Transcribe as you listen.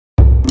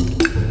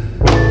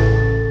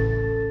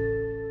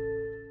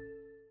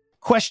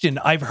Question.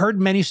 I've heard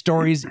many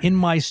stories in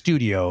my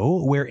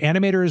studio where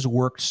animators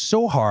worked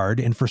so hard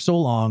and for so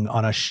long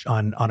on a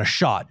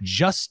shot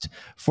just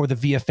for the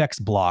VFX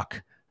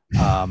block,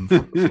 for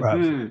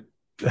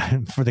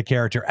the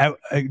character out.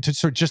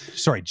 Just for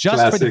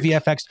the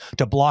VFX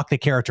to block the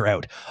character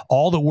out.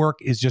 All the work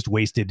is just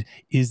wasted.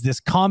 Is this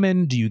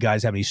common? Do you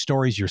guys have any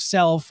stories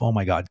yourself? Oh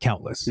my God,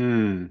 countless.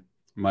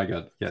 My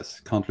God,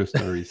 yes, countless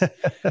stories.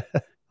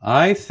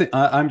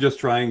 I'm just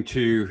trying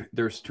to.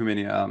 There's too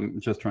many.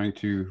 I'm just trying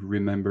to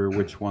remember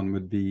which one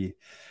would be.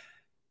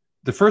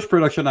 The first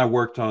production I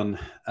worked on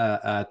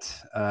at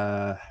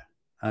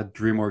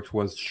DreamWorks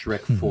was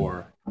Shrek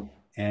 4.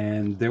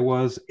 And there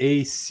was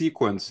a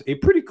sequence, a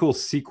pretty cool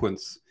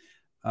sequence,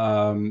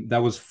 that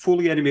was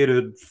fully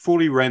animated,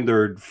 fully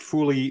rendered,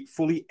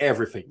 fully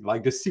everything.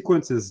 Like the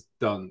sequence is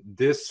done.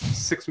 This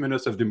 6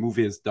 minutes of the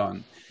movie is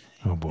done.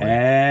 Oh boy.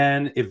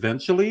 And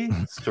eventually,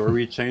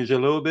 story changed a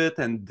little bit,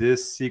 and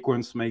this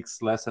sequence makes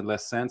less and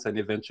less sense. And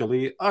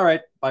eventually, all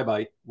right,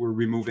 bye-bye. We're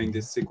removing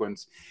this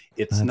sequence.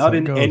 It's That's not how it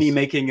in goes. any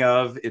making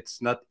of.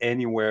 It's not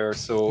anywhere.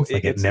 So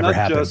it's never not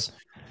happened. just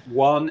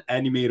one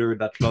animator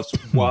that lost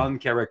one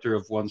character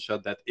of one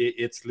shot. That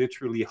it's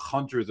literally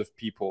hundreds of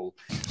people,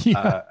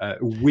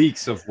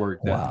 weeks of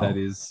work.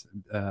 That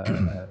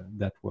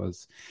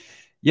was,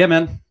 yeah,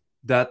 man.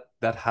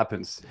 That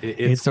happens.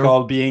 It's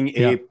called being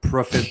a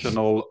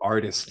professional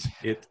artist.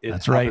 That's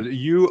happens. right.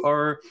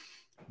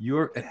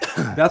 You're.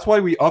 That's why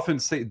we often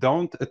say,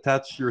 don't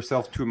attach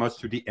yourself too much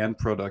to the end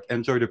product.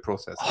 Enjoy the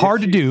process.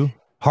 Hard to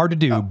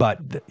do,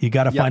 but you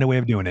got to find a way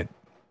of doing it.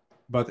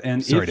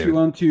 If you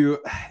want to,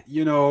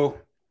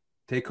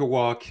 take a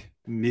walk,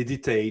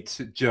 meditate,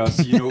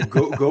 just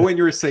go in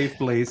your safe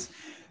place.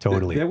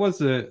 Totally.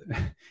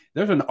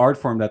 There's an art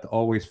form that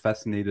always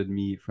fascinated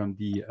me from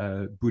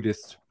the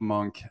Buddhist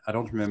monk. I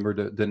don't remember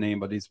the name,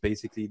 but it's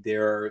basically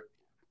they're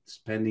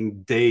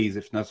spending days,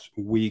 if not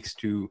weeks,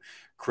 to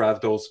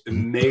craft those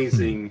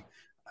amazing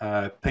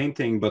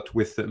painting, but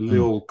with a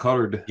little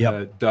colored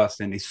dust,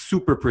 and it's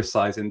super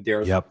precise. And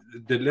there's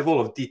the level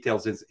of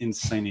details is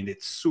insane, and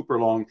it's super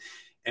long.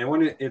 And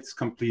when it's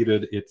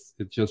completed, it's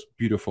just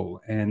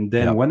beautiful. And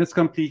then when it's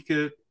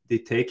completed, they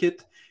take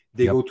it.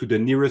 They go to the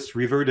nearest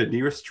river, the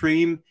nearest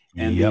stream,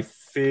 and they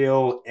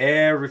fill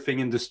everything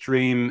in the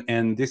stream.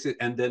 And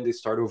then they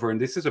start over.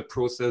 And this is a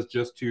process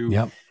just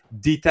to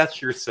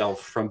detach yourself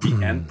from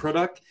the end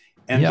product.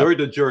 Enjoy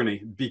the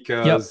journey,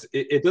 because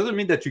it doesn't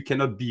mean that you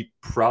cannot be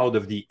proud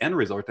of the end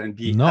result and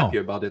be happy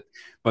about it.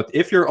 But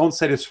if your own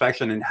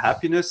satisfaction and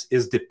happiness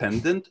is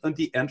dependent on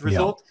the end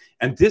result,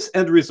 and this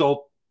end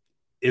result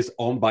is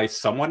owned by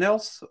someone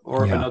else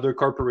or another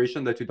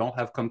corporation that you don't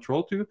have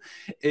control to,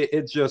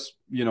 it's just,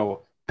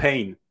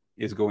 pain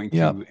is going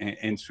to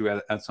ensue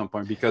at some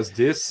point, because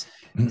this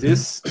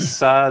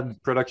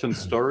sad production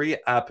story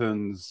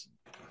happens,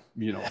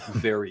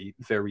 very,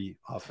 very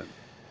often.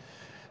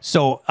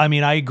 So, I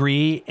mean, I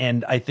agree.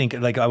 And I think,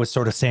 like I was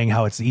sort of saying,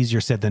 how it's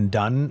easier said than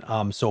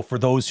done. So for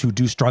those who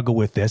do struggle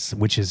with this,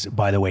 which is,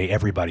 by the way,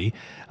 everybody,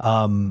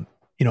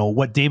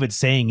 what David's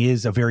saying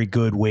is a very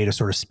good way to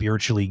sort of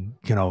spiritually,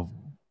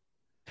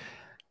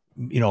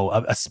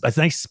 a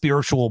nice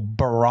spiritual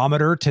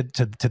barometer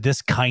to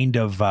this kind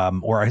of,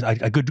 or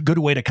a good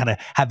way to kind of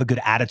have a good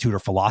attitude or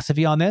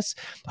philosophy on this.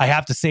 I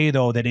have to say,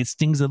 though, that it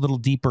stings a little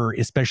deeper,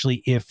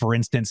 especially if, for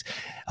instance,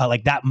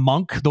 like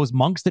those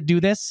monks that do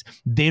this,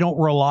 they don't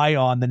rely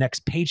on the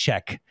next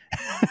paycheck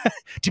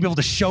to be able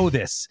to show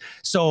this.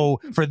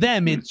 So for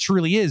them, it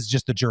truly is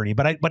just the journey.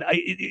 But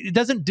it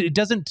doesn't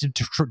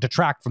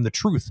detract from the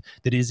truth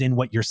that is in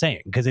what you're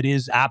saying, because it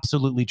is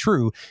absolutely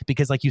true.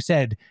 Because, like you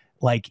said,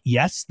 like,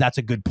 yes, that's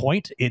a good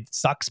point. It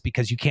sucks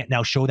because you can't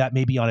now show that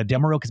maybe on a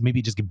demo reel, because maybe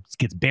it just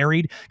gets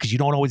buried because you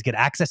don't always get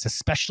access,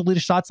 especially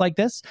to shots like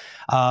this.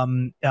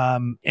 And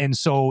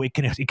so it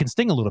can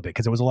sting a little bit,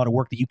 because there was a lot of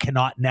work that you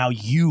cannot now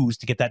use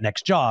to get that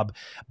next job.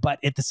 But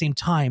at the same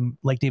time,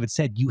 like David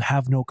said, you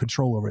have no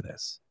control over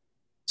this.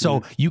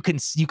 So you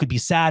could be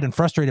sad and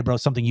frustrated about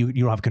something you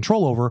don't have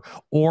control over,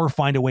 or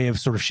find a way of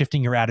sort of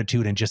shifting your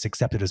attitude and just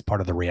accept it as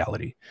part of the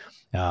reality,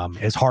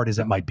 as hard as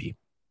it might be.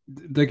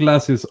 The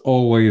glass is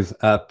always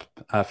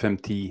half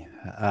empty,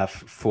 half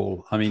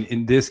full. I mean,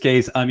 in this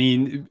case,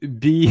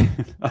 be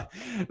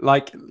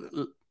like,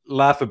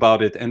 laugh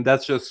about it, and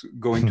that's just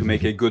going to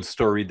make a good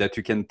story that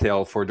you can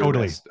tell for the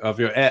rest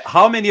of your.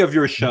 How many of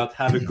your shots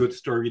have a good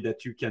story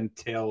that you can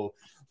tell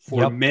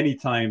for many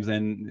times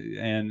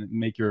and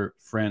make your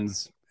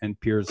friends and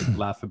peers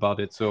laugh about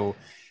it? So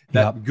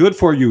that good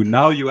for you.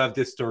 Now you have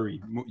this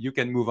story. You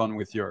can move on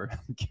with your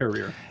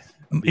career.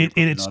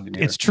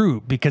 It's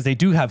true, because they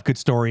do have good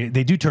story.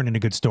 They do turn into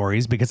good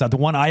stories, because the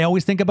one I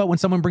always think about when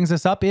someone brings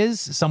this up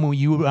is someone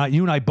you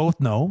and I both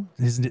know.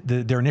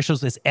 Their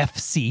initials is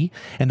FC,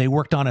 and they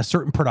worked on a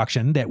certain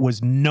production that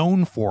was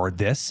known for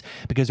this,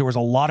 because there was a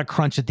lot of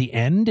crunch at the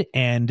end,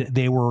 and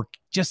they were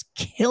just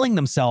killing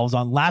themselves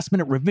on last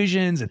minute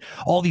revisions and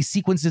all these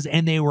sequences.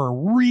 And they were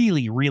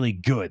really, really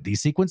good.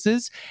 These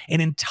sequences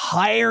and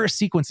entire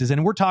sequences.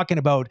 And we're talking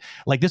about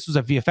like, this was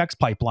a VFX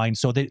pipeline.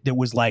 So there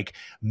was like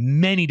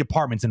many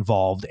departments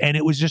involved. And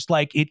it was just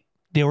like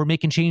they were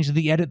making change to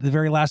the edit at the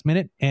very last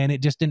minute and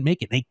it just didn't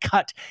make it. They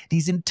cut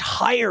these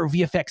entire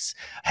VFX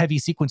heavy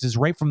sequences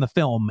right from the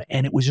film.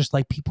 And it was just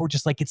like, people were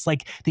just like, it's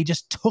like they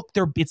just took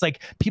it's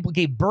like people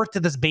gave birth to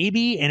this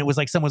baby and it was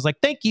like, someone was like,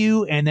 thank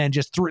you. And then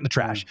just threw it in the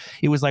trash.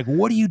 It was like,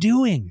 what are you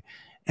doing?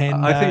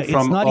 And I think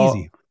it's not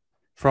easy.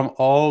 From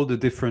all the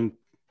different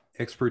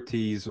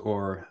expertise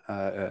or,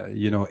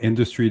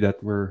 industry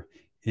that we're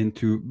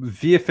into,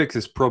 VFX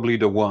is probably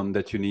the one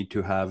that you need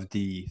to have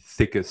the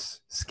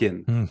thickest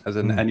skin as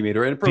an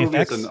animator and probably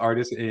VFX? as an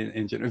artist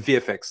in general.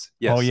 VFX,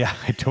 yes. Oh yeah,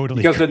 I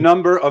totally because agree. the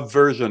number of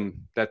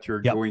version that you're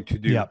going to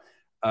do.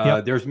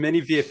 Yep. There's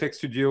many VFX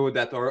studio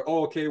that are,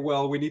 okay,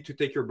 well, we need to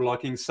take your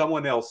blocking.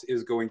 Someone else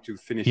is going to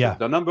finish it.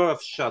 The number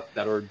of shots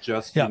that are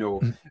just,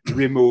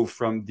 removed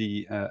from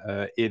the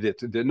edit,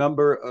 the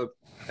number of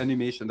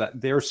animation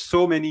that there are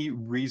so many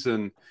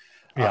reasons.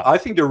 I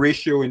think the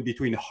ratio in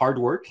between hard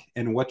work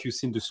and what you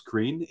see in the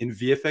screen in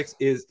VFX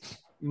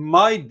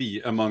might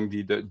be among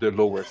the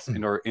lowest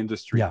in our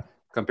industry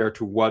compared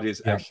to what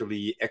is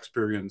actually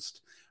experienced,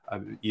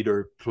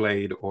 either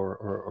played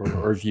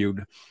or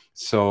viewed.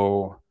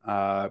 So,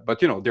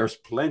 but there's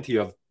plenty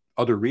of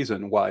other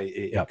reason why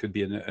it could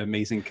be an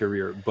amazing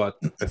career. But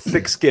a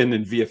thick skin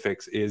in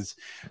VFX is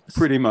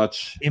pretty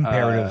much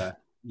imperative.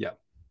 Yeah.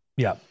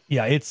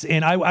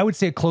 And I would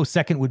say a close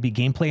second would be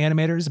gameplay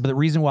animators. But the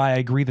reason why I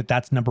agree that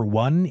that's number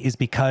one is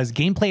because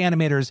gameplay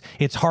animators,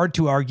 it's hard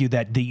to argue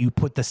that you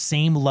put the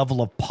same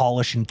level of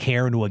polish and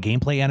care into a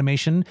gameplay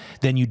animation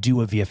than you do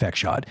a VFX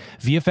shot.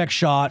 VFX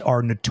shot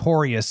are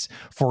notorious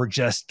for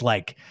just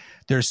like,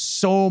 there's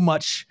so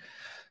much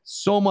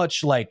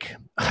like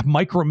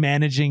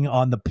micromanaging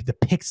on the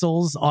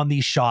pixels on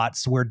these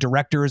shots where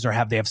directors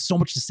they have so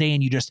much to say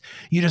and you just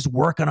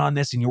working on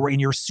this and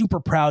you're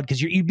super proud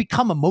because you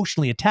become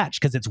emotionally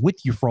attached because it's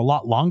with you for a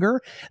lot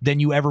longer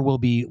than you ever will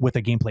be with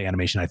a gameplay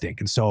animation, I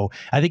think. And so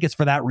I think it's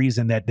for that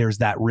reason that there's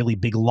that really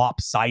big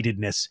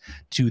lopsidedness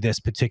to this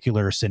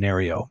particular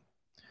scenario.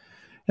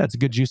 That's a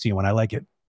good juicy one. I like it.